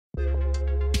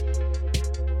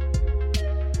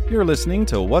You're listening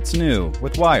to What's New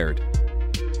with Wired.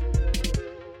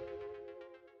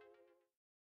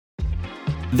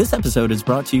 This episode is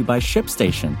brought to you by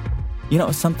ShipStation. You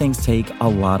know, some things take a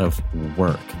lot of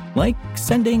work, like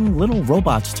sending little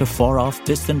robots to far-off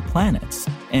distant planets.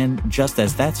 And just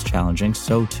as that's challenging,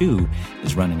 so too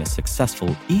is running a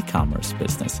successful e-commerce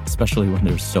business, especially when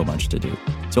there's so much to do.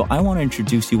 So I want to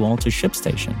introduce you all to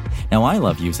ShipStation. Now, I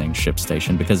love using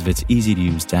ShipStation because of its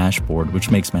easy-to-use dashboard,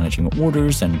 which makes managing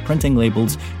orders and printing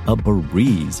labels a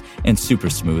breeze and super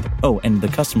smooth. Oh, and the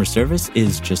customer service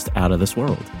is just out of this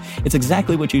world. It's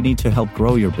exactly what you need to help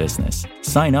grow your business.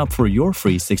 Sign up for your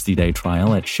free 60-day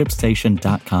trial at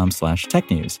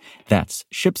shipstation.com/technews. That's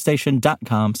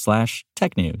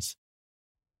shipstation.com/technews.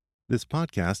 This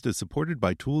podcast is supported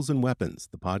by Tools and Weapons,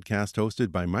 the podcast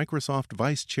hosted by Microsoft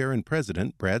Vice Chair and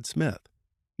President Brad Smith.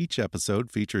 Each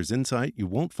episode features insight you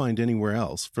won't find anywhere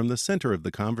else from the center of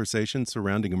the conversation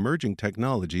surrounding emerging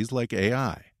technologies like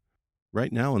AI.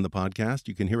 Right now on the podcast,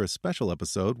 you can hear a special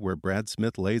episode where Brad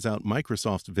Smith lays out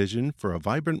Microsoft's vision for a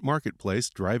vibrant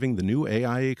marketplace driving the new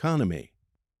AI economy.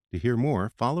 To hear more,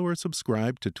 follow or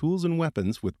subscribe to Tools and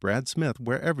Weapons with Brad Smith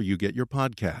wherever you get your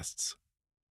podcasts.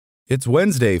 It's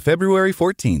Wednesday, February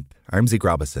 14th. I'm Zeke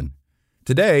Robison.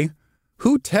 Today,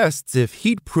 who tests if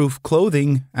heat-proof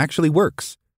clothing actually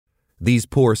works? These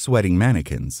poor sweating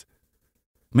mannequins.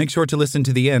 Make sure to listen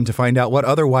to the end to find out what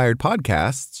other Wired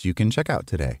podcasts you can check out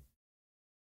today.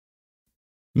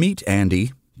 Meet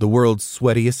Andy, the world's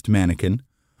sweatiest mannequin.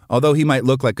 Although he might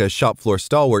look like a shop floor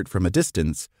stalwart from a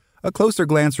distance, a closer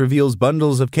glance reveals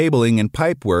bundles of cabling and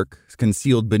pipework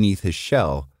concealed beneath his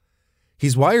shell.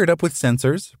 He's wired up with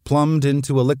sensors, plumbed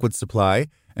into a liquid supply,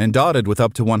 and dotted with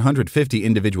up to 150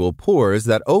 individual pores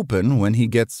that open when he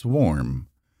gets warm.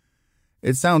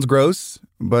 It sounds gross,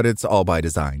 but it's all by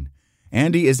design.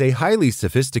 Andy is a highly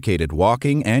sophisticated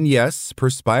walking and, yes,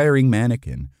 perspiring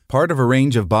mannequin, part of a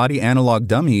range of body analog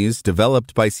dummies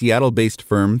developed by Seattle-based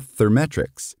firm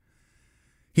Thermetrics.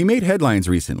 He made headlines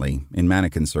recently, in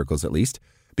mannequin circles at least,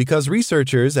 because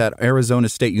researchers at Arizona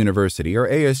State University, or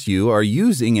ASU, are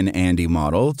using an Andy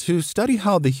model to study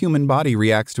how the human body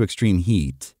reacts to extreme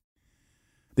heat.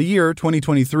 The year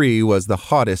 2023 was the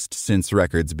hottest since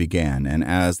records began, and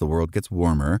as the world gets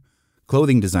warmer,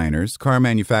 clothing designers, car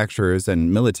manufacturers,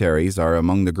 and militaries are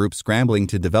among the groups scrambling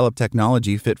to develop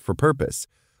technology fit for purpose,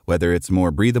 whether it's more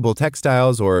breathable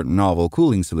textiles or novel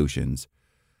cooling solutions.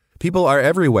 People are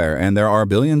everywhere, and there are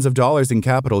billions of dollars in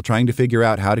capital trying to figure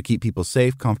out how to keep people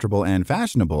safe, comfortable, and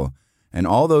fashionable. And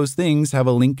all those things have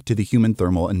a link to the human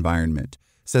thermal environment,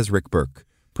 says Rick Burke,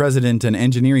 president and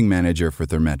engineering manager for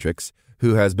Thermetrics,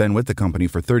 who has been with the company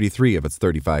for 33 of its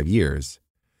 35 years.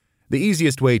 The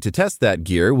easiest way to test that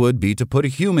gear would be to put a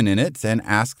human in it and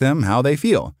ask them how they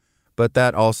feel. But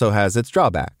that also has its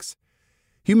drawbacks.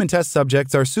 Human test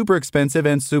subjects are super expensive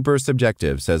and super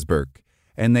subjective, says Burke,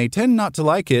 and they tend not to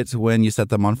like it when you set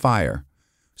them on fire.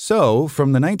 So,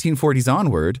 from the 1940s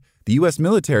onward, the U.S.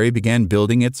 military began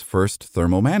building its first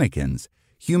thermal mannequins,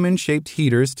 human-shaped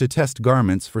heaters to test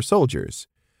garments for soldiers.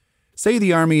 Say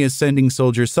the Army is sending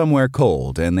soldiers somewhere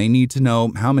cold, and they need to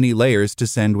know how many layers to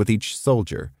send with each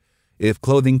soldier. If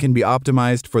clothing can be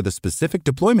optimized for the specific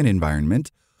deployment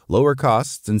environment, lower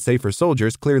costs and safer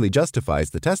soldiers clearly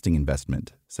justifies the testing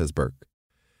investment, says Burke.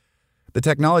 The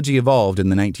technology evolved in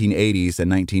the 1980s and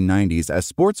 1990s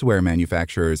as sportswear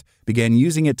manufacturers began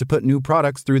using it to put new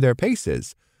products through their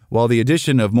paces, while the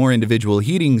addition of more individual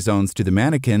heating zones to the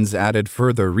mannequins added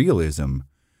further realism.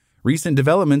 Recent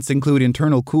developments include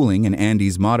internal cooling and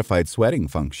Andy's modified sweating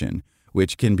function,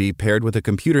 which can be paired with a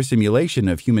computer simulation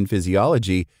of human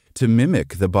physiology to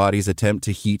mimic the body's attempt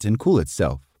to heat and cool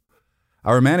itself.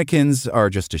 Our mannequins are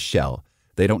just a shell.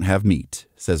 They don't have meat,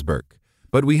 says Burke.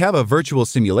 But we have a virtual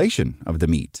simulation of the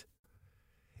meat.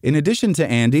 In addition to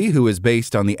Andy, who is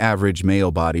based on the average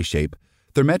male body shape,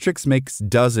 Thermetrics makes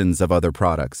dozens of other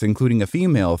products, including a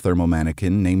female thermal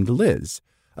mannequin named Liz,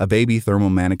 a baby thermal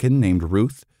mannequin named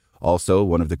Ruth, also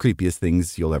one of the creepiest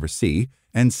things you'll ever see,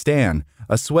 and Stan,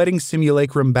 a sweating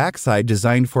simulacrum backside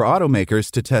designed for automakers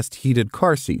to test heated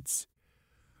car seats.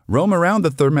 Roam around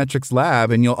the Thermetrics lab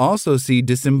and you'll also see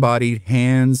disembodied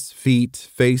hands, feet,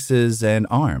 faces, and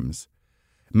arms.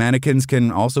 Mannequins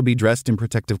can also be dressed in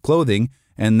protective clothing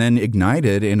and then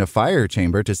ignited in a fire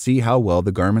chamber to see how well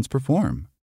the garments perform.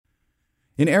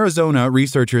 In Arizona,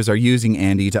 researchers are using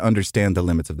Andy to understand the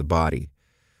limits of the body.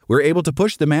 We're able to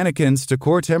push the mannequins to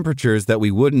core temperatures that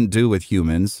we wouldn't do with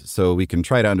humans, so we can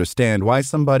try to understand why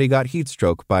somebody got heat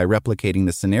stroke by replicating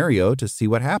the scenario to see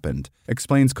what happened,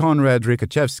 explains Konrad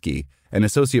Rikachevsky, an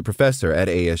associate professor at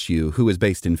ASU who is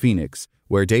based in Phoenix,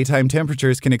 where daytime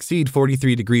temperatures can exceed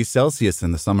 43 degrees Celsius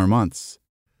in the summer months.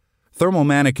 Thermal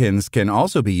mannequins can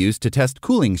also be used to test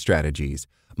cooling strategies,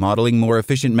 modeling more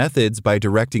efficient methods by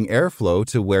directing airflow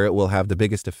to where it will have the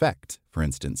biggest effect, for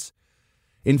instance.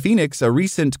 In Phoenix, a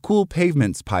recent Cool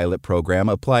Pavements pilot program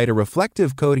applied a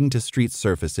reflective coating to street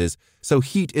surfaces so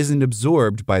heat isn't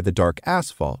absorbed by the dark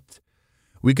asphalt.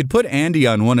 We could put Andy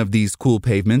on one of these cool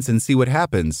pavements and see what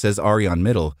happens, says Ariane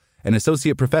Middle, an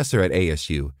associate professor at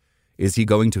ASU. Is he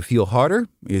going to feel hotter?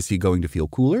 Is he going to feel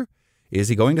cooler? Is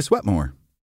he going to sweat more?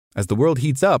 As the world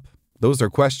heats up, those are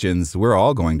questions we're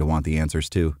all going to want the answers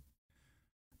to.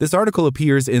 This article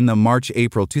appears in the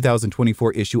March-April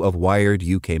 2024 issue of Wired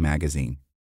UK magazine.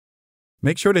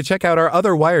 Make sure to check out our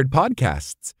other Wired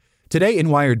podcasts. Today in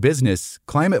Wired Business,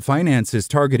 climate finance is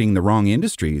targeting the wrong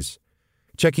industries.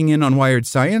 Checking in on Wired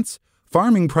Science,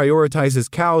 farming prioritizes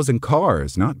cows and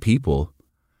cars, not people.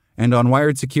 And on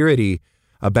Wired Security,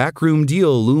 a backroom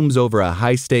deal looms over a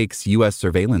high-stakes U.S.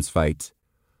 surveillance fight.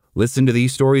 Listen to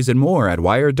these stories and more at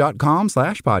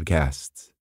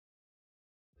wired.com/podcasts.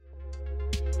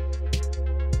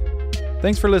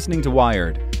 Thanks for listening to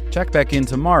Wired. Check back in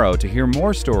tomorrow to hear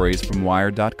more stories from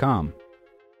Wired.com.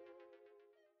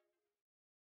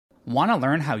 Want to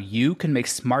learn how you can make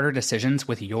smarter decisions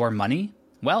with your money?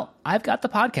 Well, I've got the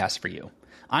podcast for you.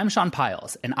 I'm Sean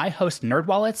Piles, and I host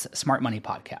NerdWallet's Smart Money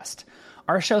Podcast.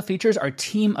 Our show features our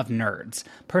team of nerds,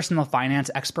 personal finance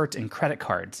experts in credit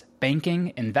cards,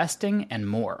 banking, investing, and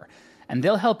more. And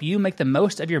they'll help you make the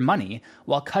most of your money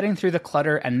while cutting through the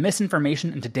clutter and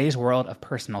misinformation in today's world of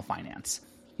personal finance.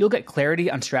 You'll get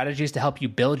clarity on strategies to help you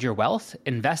build your wealth,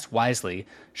 invest wisely,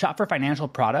 shop for financial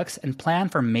products, and plan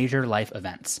for major life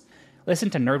events. Listen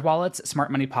to NerdWallet's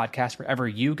Smart Money Podcast wherever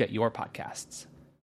you get your podcasts.